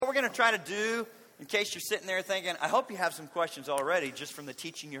going to try to do, in case you're sitting there thinking, I hope you have some questions already just from the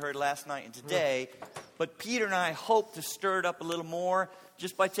teaching you heard last night and today. But Peter and I hope to stir it up a little more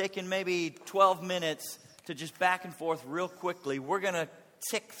just by taking maybe 12 minutes to just back and forth real quickly. We're going to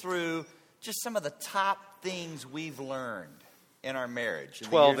tick through just some of the top things we've learned in our marriage.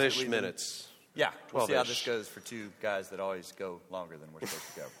 12-ish minutes. Yeah, we'll see how 12-ish. this goes for two guys that always go longer than we're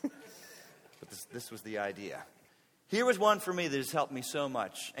supposed to go. But this was the idea. Here was one for me that has helped me so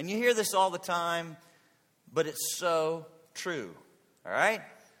much. And you hear this all the time, but it's so true. All right?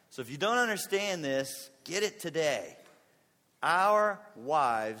 So if you don't understand this, get it today. Our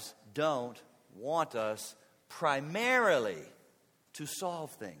wives don't want us primarily to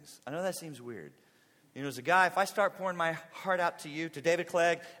solve things. I know that seems weird. You know, as a guy, if I start pouring my heart out to you, to David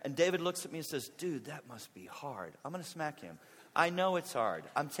Clegg, and David looks at me and says, dude, that must be hard, I'm going to smack him. I know it's hard.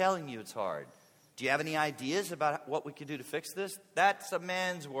 I'm telling you it's hard. Do you have any ideas about what we could do to fix this? That's a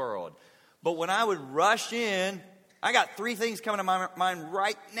man's world. But when I would rush in, I got 3 things coming to my mind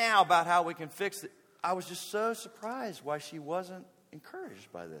right now about how we can fix it. I was just so surprised why she wasn't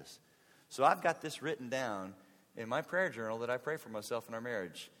encouraged by this. So I've got this written down in my prayer journal that I pray for myself in our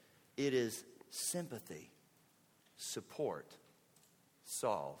marriage. It is sympathy, support,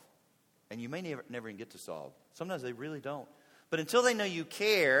 solve. And you may never even get to solve. Sometimes they really don't. But until they know you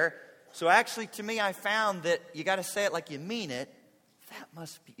care, so actually to me I found that you got to say it like you mean it. That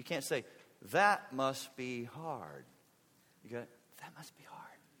must be, you can't say, that must be hard. You got, that must be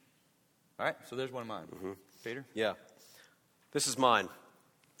hard. All right, so there's one of mine. Mm-hmm. Peter? Yeah. This is mine.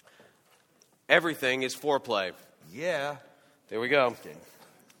 Everything is foreplay. Yeah. There we go.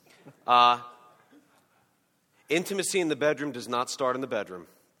 Intimacy in the bedroom does not start in the bedroom.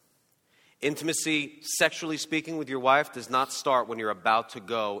 Intimacy, sexually speaking, with your wife does not start when you're about to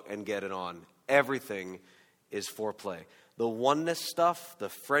go and get it on. Everything is foreplay. The oneness stuff, the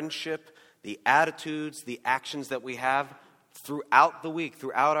friendship, the attitudes, the actions that we have throughout the week,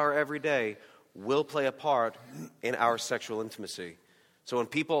 throughout our everyday, will play a part in our sexual intimacy. So when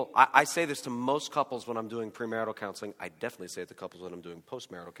people, I say this to most couples when I'm doing premarital counseling, I definitely say it to couples when I'm doing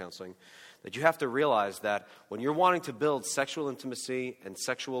postmarital counseling, that you have to realize that when you're wanting to build sexual intimacy and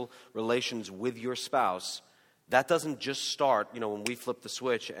sexual relations with your spouse, that doesn't just start, when we flip the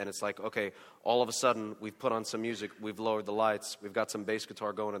switch and it's like, okay, all of a sudden we've put on some music, we've lowered the lights, we've got some bass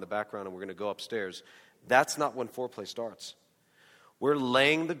guitar going in the background and we're going to go upstairs. That's not when foreplay starts. We're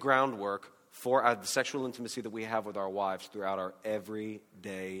laying the groundwork for the sexual intimacy that we have with our wives throughout our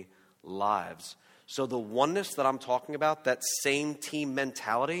everyday lives. So the oneness that I'm talking about, that same team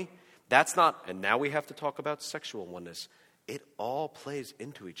mentality, that's not, and now we have to talk about sexual oneness. It all plays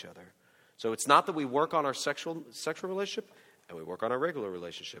into each other. So it's not that we work on our sexual relationship and we work on our regular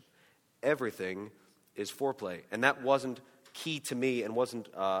relationship. Everything is foreplay. And that wasn't key to me and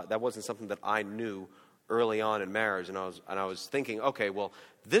that wasn't something that I knew early on in marriage, and I was thinking, okay, well,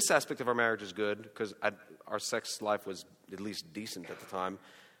 this aspect of our marriage is good because our sex life was at least decent at the time.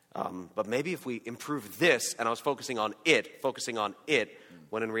 But maybe if we improve this, and I was focusing on it,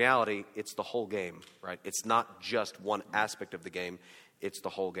 when in reality, it's the whole game, right? It's not just one aspect of the game, it's the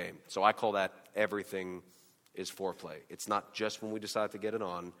whole game. So I call that everything is foreplay. It's not just when we decide to get it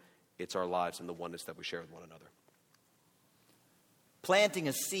on, it's our lives and the oneness that we share with one another. Planting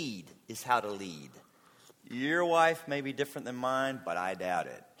a seed is how to lead. Your wife may be different than mine, but I doubt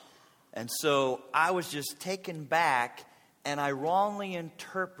it. And so I was just taken back, and I wrongly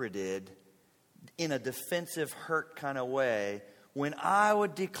interpreted in a defensive, hurt kind of way when I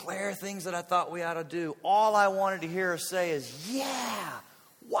would declare things that I thought we ought to do. All I wanted to hear her say is, yeah,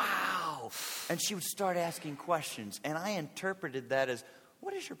 wow. And she would start asking questions, and I interpreted that as,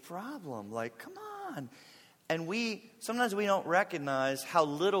 what is your problem? Like, come on. And sometimes we don't recognize how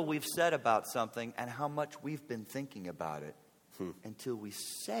little we've said about something and how much we've been thinking about it until we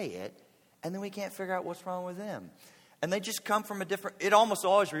say it, and then we can't figure out what's wrong with them. And they just come from it almost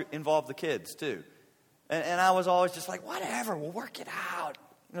always involved the kids too. And I was always just like, whatever, we'll work it out.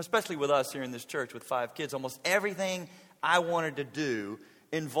 Especially with us here in this church with 5 kids, almost everything I wanted to do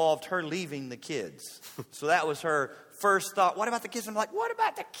involved her leaving the kids. So that was her first thought. What about the kids? I'm like, what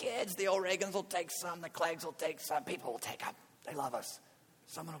about the kids? The O'Regans will take some. The Cleggs will take some. People will take them. They love us.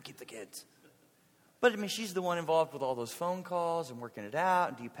 Someone will keep the kids. But, she's the one involved with all those phone calls and working it out.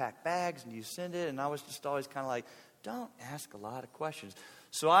 And do you pack bags? And do you send it? And I was just always kind of like, don't ask a lot of questions.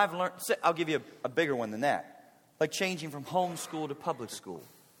 So I've learned, I'll give you a bigger one than that. Like changing from homeschool to public school.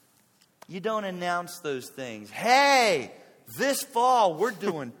 You don't announce those things. Hey, this fall we're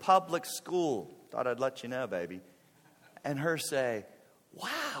doing public school. Thought I'd let you know, baby. And her say,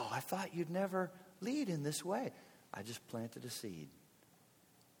 wow, I thought you'd never lead in this way. I just planted a seed.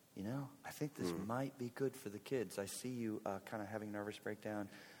 I think this might be good for the kids. I see you kind of having a nervous breakdown.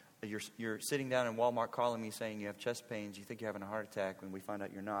 You're sitting down in Walmart calling me saying you have chest pains. You think you're having a heart attack when we find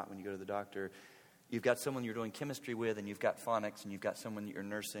out you're not when you go to the doctor. You've got someone you're doing chemistry with, and you've got phonics, and you've got someone that you're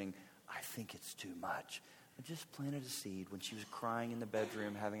nursing. I think it's too much. I just planted a seed when she was crying in the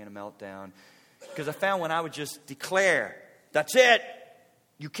bedroom, having a meltdown. Because I found when I would just declare, that's it.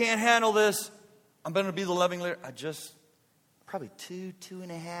 You can't handle this. I'm going to be the loving leader. Probably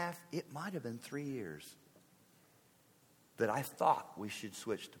 2.5, it might have been 3 years that I thought we should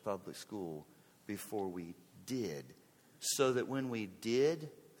switch to public school before we did. So that when we did,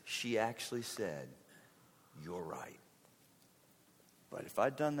 she actually said, you're right. But if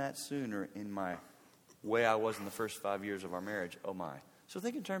I'd done that sooner in my way I was in the first 5 years of our marriage, oh my. So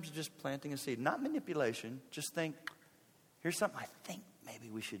think in terms of just planting a seed, not manipulation. Just think, here's something I think maybe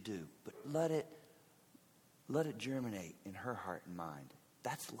we should do. But let it germinate in her heart and mind.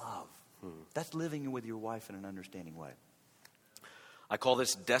 That's love. That's living with your wife in an understanding way. I call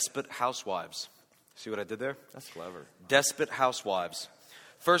this despot housewives. See what I did there? That's clever. Despot housewives.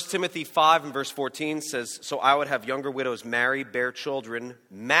 1 Timothy 5 and verse 14 says, so I would have younger widows marry, bear children,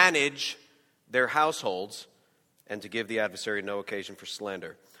 manage their households, and to give the adversary no occasion for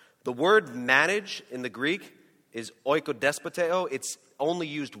slander. The word manage in the Greek is oikodespoteo. It's only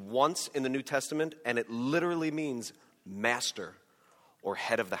used once in the New Testament, and it literally means master or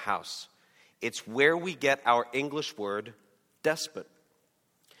head of the house. It's where we get our English word despot.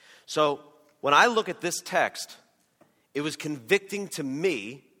 So when I look at this text, it was convicting to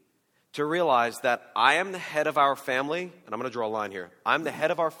me to realize that I am the head of our family, and I'm going to draw a line here. I'm the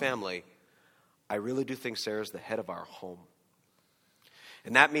head of our family. I really do think Sarah's the head of our home.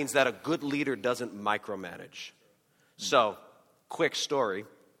 And that means that a good leader doesn't micromanage. So, quick story,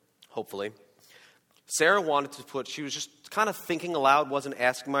 hopefully. Sarah wanted to she was just kind of thinking aloud, wasn't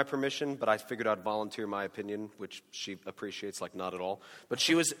asking my permission, but I figured I'd volunteer my opinion, which she appreciates like not at all. But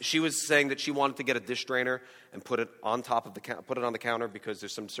she was saying that she wanted to get a dish drainer and put it on top of put it on the counter because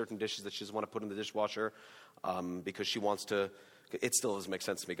there's some certain dishes that she doesn't want to put in the dishwasher because she wants to. It still doesn't make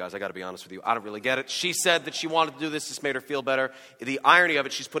sense to me, guys. I got to be honest with you. I don't really get it. She said that she wanted to do this. This made her feel better. The irony of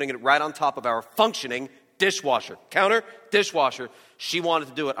it, she's putting it right on top of our functioning dishwasher. Counter, dishwasher. She wanted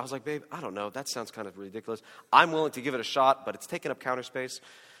to do it. I was like, babe, I don't know. That sounds kind of ridiculous. I'm willing to give it a shot, but it's taking up counter space.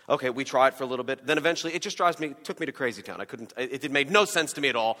 Okay, we tried for a little bit. Then eventually, it just took me to crazy town. It made no sense to me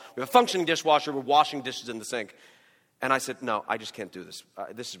at all. We have a functioning dishwasher. We're washing dishes in the sink. And I said, no, I just can't do this.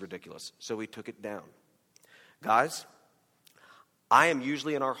 This is ridiculous. So we took it down. Guys, I am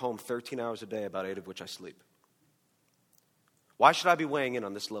usually in our home 13 hours a day, about 8 of which I sleep. Why should I be weighing in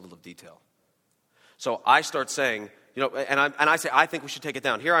on this level of detail? So I start saying, and I say, I think we should take it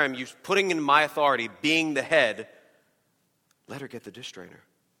down. Here I am putting in my authority, being the head. Let her get the dish drainer.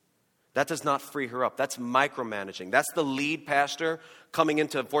 That does not free her up. That's micromanaging. That's the lead pastor coming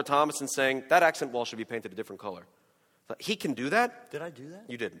into Fort Thomas and saying, that accent wall should be painted a different color. He can do that? Did I do that?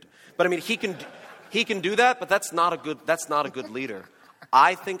 You didn't. But I mean, he can do that, but that's not a good leader.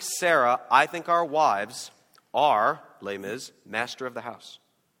 I think our wives are, Les Mis, master of the house.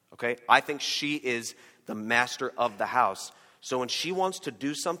 Okay? I think she is the master of the house. So when she wants to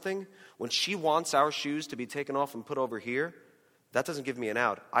do something, when she wants our shoes to be taken off and put over here, that doesn't give me an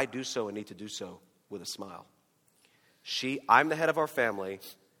out. I do so and need to do so with a smile. I'm the head of our family.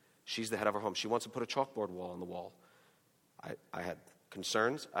 She's the head of our home. She wants to put a chalkboard wall on the wall. I had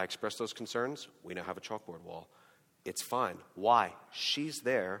concerns. I expressed those concerns. We now have a chalkboard wall. It's fine. Why? She's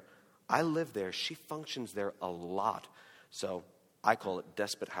there. I live there. She functions there a lot. So I call it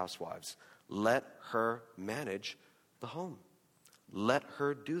despot housewives. Let her manage the home. Let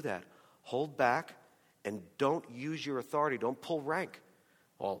her do that. Hold back and don't use your authority. Don't pull rank.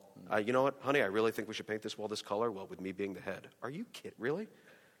 Well, you know what, honey, I really think we should paint this wall this color. Well, with me being the head. Are you kidding? Really?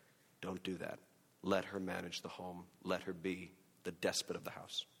 Don't do that. Let her manage the home. Let her be the despot of the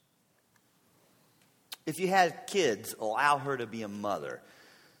house. If you had kids, allow her to be a mother.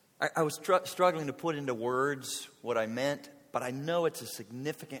 I was struggling to put into words what I meant, but I know it's a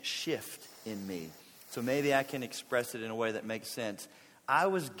significant shift in me. So maybe I can express it in a way that makes sense. I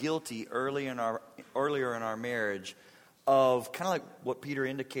was guilty earlier in our marriage of kind of like what Peter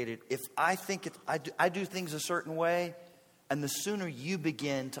indicated. If I think I do things a certain way, and the sooner you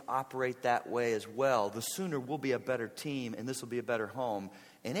begin to operate that way as well, the sooner we'll be a better team and this will be a better home.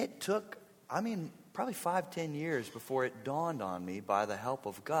 And it took, probably 5-10 years before it dawned on me, by the help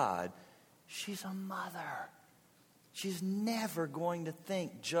of God, she's a mother. She's never going to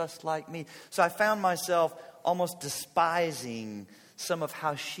think just like me. So I found myself almost despising some of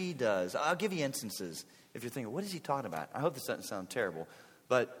how she does. I'll give you instances if you're thinking, what is he talking about? I hope this doesn't sound terrible.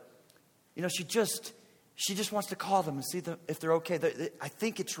 But She just wants to call them and see if they're okay. I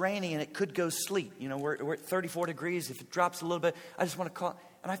think it's raining and it could go sleet. We're at 34 degrees. If it drops a little bit, I just want to call.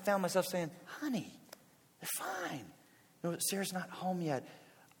 And I found myself saying, honey, they're fine. Sarah's not home yet.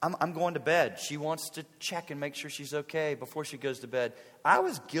 I'm going to bed. She wants to check and make sure she's okay before she goes to bed. I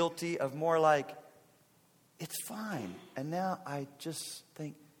was guilty of more like, it's fine. And now I just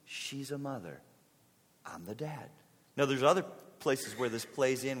think she's a mother. I'm the dad. Now, there's other places where this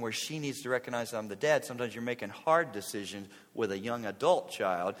plays in where she needs to recognize I'm the dad. Sometimes you're making hard decisions with a young adult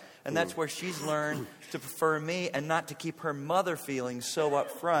child. And that's where she's learned to prefer me and not to keep her mother feeling so up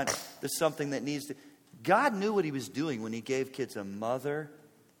front. There's something that needs to... God knew what he was doing when he gave kids a mother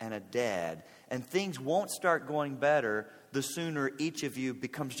and a dad. And things won't start going better the sooner each of you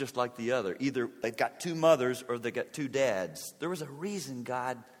becomes just like the other. Either they've got two mothers or they've got two dads. There was a reason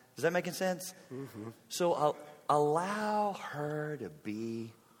God... Is that making sense? Mm-hmm. So allow her to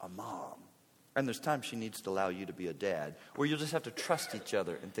be a mom. And there's times she needs to allow you to be a dad, where you'll just have to trust each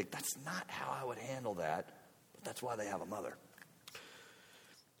other and think, that's not how I would handle that, but that's why they have a mother.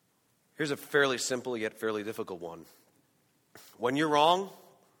 Here's a fairly simple yet fairly difficult one. When you're wrong,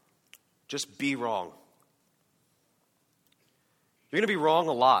 just be wrong. You're going to be wrong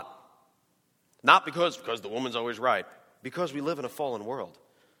a lot. Not because the woman's always right, because we live in a fallen world.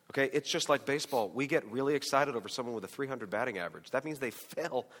 Okay, it's just like baseball. We get really excited over someone with a 300 batting average. That means they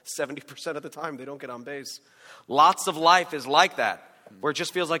fail 70% of the time. They don't get on base. Lots of life is like that, where it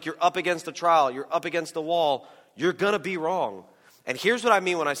just feels like you're up against a trial. You're up against the wall. You're going to be wrong. And here's what I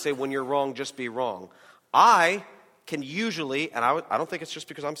mean when I say when you're wrong, just be wrong. I can usually, and I don't think it's just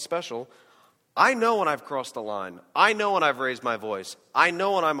because I'm special, I know when I've crossed the line. I know when I've raised my voice. I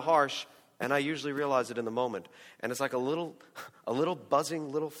know when I'm harsh. And I usually realize it in the moment. And it's like a little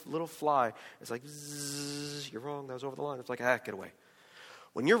buzzing little fly. It's like, zzz, you're wrong, that was over the line. It's like, get away.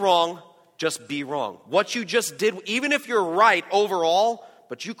 When you're wrong, just be wrong. What you just did, even if you're right overall,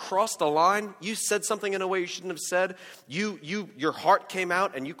 but you crossed the line, you said something in a way you shouldn't have said, your heart came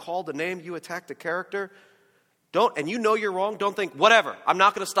out and you called a name, you attacked a character, and you know you're wrong, don't think, whatever, I'm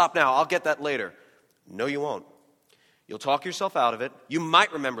not going to stop now, I'll get that later. No, you won't. You'll talk yourself out of it. You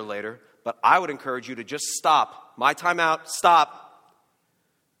might remember later. But I would encourage you to just stop. My time out, stop.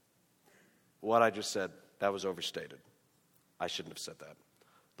 What I just said, that was overstated. I shouldn't have said that.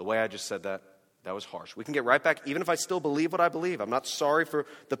 The way I just said that, that was harsh. We can get right back, even if I still believe what I believe. I'm not sorry for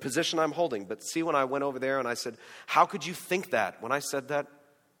the position I'm holding. But see, when I went over there and I said, how could you think that? When I said that,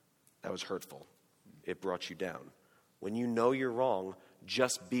 that was hurtful. It brought you down. When you know you're wrong,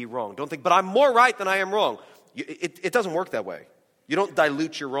 just be wrong. Don't think, but I'm more right than I am wrong. It doesn't work that way. You don't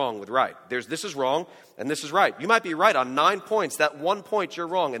dilute your wrong with right. This is wrong and this is right. You might be right on 9 points. That 1 point you're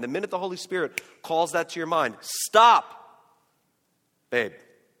wrong. And the minute the Holy Spirit calls that to your mind, stop. Babe,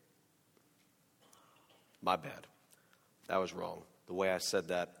 my bad. That was wrong. The way I said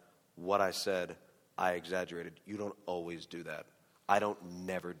that, what I said, I exaggerated. You don't always do that. I don't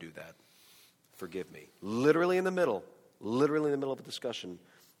never do that. Forgive me. Literally in the middle of a discussion,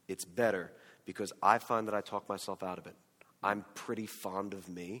 it's better because I find that I talk myself out of it. I'm pretty fond of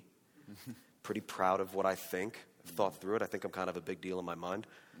me, pretty proud of what I think. I've thought through it. I think I'm kind of a big deal in my mind.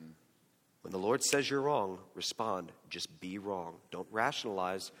 When the Lord says you're wrong, respond. Just be wrong. Don't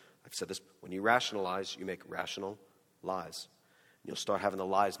rationalize. I've said this. When you rationalize, you make rational lies. You'll start having the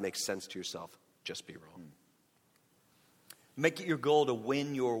lies make sense to yourself. Just be wrong. Make it your goal to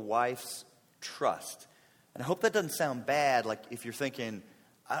win your wife's trust. And I hope that doesn't sound bad, like if you're thinking,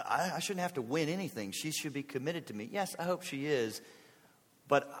 I shouldn't have to win anything. She should be committed to me. Yes, I hope she is.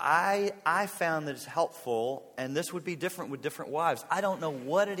 But I found that it's helpful, and this would be different with different wives. I don't know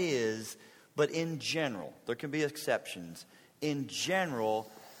what it is, but in general, there can be exceptions. In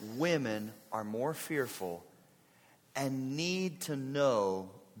general, women are more fearful and need to know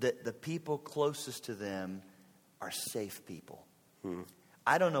that the people closest to them are safe people.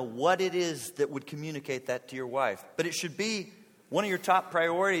 I don't know what it is that would communicate that to your wife, but it should be one of your top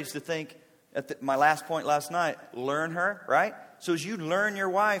priorities to think, my last point last night, learn her, right? So as you learn your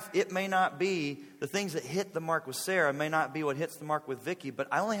wife, it may not be the things that hit the mark with Sarah, may not be what hits the mark with Vicky, but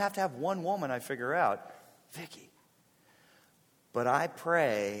I only have to have one woman I figure out, Vicky. But I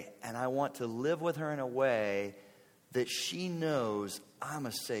pray and I want to live with her in a way that she knows I'm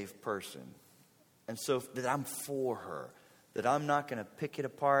a safe person. And so that I'm for her. That I'm not going to pick it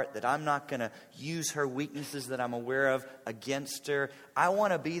apart. That I'm not going to use her weaknesses that I'm aware of against her. I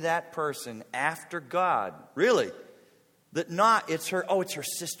want to be that person after God, really, That it's her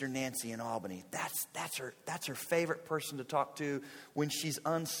sister Nancy in Albany. That's her favorite person to talk to when she's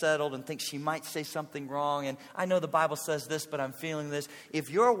unsettled and thinks she might say something wrong. And I know the Bible says this, but I'm feeling this. If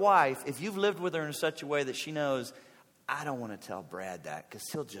your wife, if you've lived with her in such a way that she knows, I don't want to tell Brad that because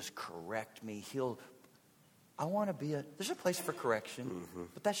he'll just correct me. There's a place for correction,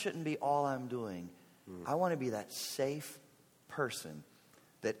 but that shouldn't be all I'm doing. I want to be that safe person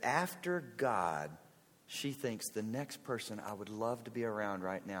that after God, she thinks the next person I would love to be around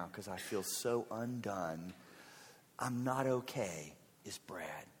right now because I feel so undone, I'm not okay, is Brad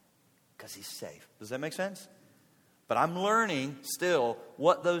because he's safe. Does that make sense? But I'm learning still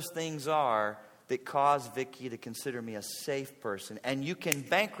what those things are that cause Vicki to consider me a safe person. And you can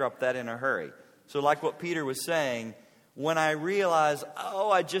bankrupt that in a hurry. So like what Peter was saying, when I realize,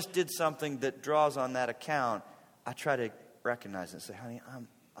 I just did something that draws on that account, I try to recognize it and say, honey,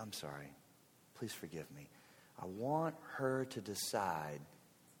 I'm sorry. Please forgive me. I want her to decide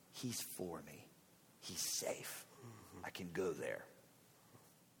he's for me. He's safe. I can go there.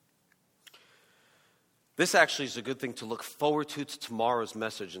 This actually is a good thing to look forward to tomorrow's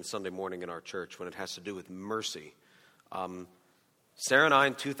message in Sunday morning in our church when it has to do with mercy. Sarah and I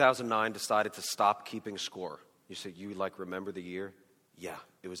in 2009 decided to stop keeping score. You say, you remember the year? Yeah,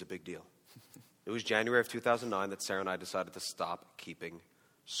 it was a big deal. It was January of 2009 that Sarah and I decided to stop keeping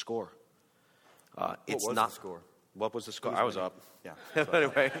score. What was the score? What was the score? I was up. Yeah.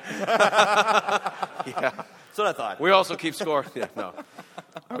 Anyway. Yeah. That's what I thought. We also keep score. Yeah, no.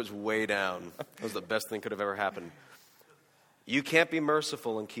 I was way down. That was the best thing could have ever happened. You can't be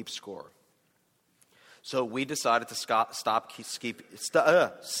merciful and keep score. So we decided to stop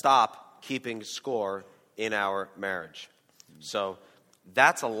keeping score in our marriage. So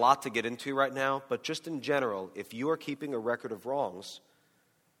that's a lot to get into right now. But just in general, if you are keeping a record of wrongs,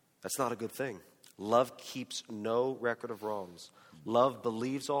 that's not a good thing. Love keeps no record of wrongs. Love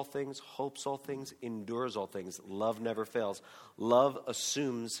believes all things, hopes all things, endures all things. Love never fails. Love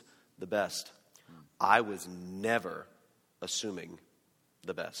assumes the best. I was never assuming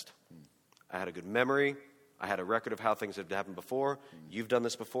the best. I had a good memory. I had a record of how things had happened before. You've done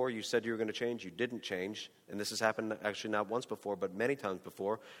this before. You said you were going to change. You didn't change. And this has happened actually not once before, but many times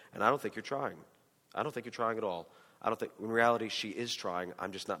before. And I don't think you're trying. I don't think you're trying at all. I don't think, in reality, she is trying.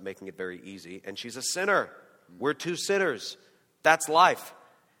 I'm just not making it very easy. And she's a sinner. We're two sinners. That's life.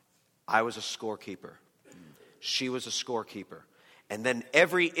 I was a scorekeeper. She was a scorekeeper. And then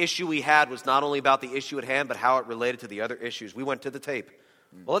every issue we had was not only about the issue at hand, but how it related to the other issues. We went to the tape.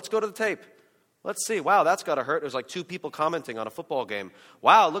 Well, let's go to the tape. Let's see. Wow, that's got to hurt. There's like 2 people commenting on a football game.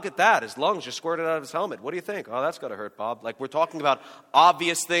 Wow, look at that. His lungs just squirted out of his helmet. What do you think? Oh, that's got to hurt, Bob. Like, we're talking about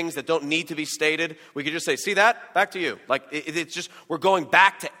obvious things that don't need to be stated. We could just say, see that? Back to you. Like, it's just, we're going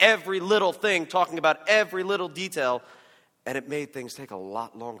back to every little thing, talking about every little detail. And it made things take a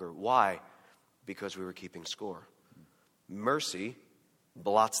lot longer. Why? Because we were keeping score. Mercy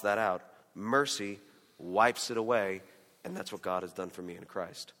blots that out. Mercy wipes it away. And that's what God has done for me in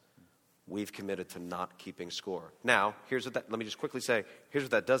Christ. We've committed to not keeping score. Now, let me just quickly say, here's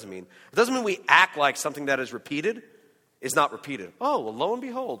what that doesn't mean. It doesn't mean we act like something that is repeated is not repeated. Oh, well, lo and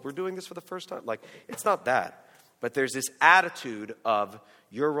behold, we're doing this for the first time. Like, it's not that. But there's this attitude of,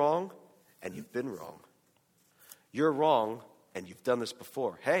 you're wrong and you've been wrong. You're wrong and you've done this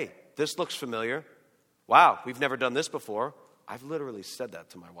before. Hey, this looks familiar. Wow, we've never done this before. I've literally said that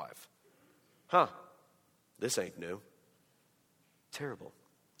to my wife. This ain't new. Terrible.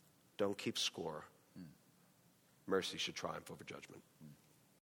 Don't keep score. Mercy should triumph over judgment.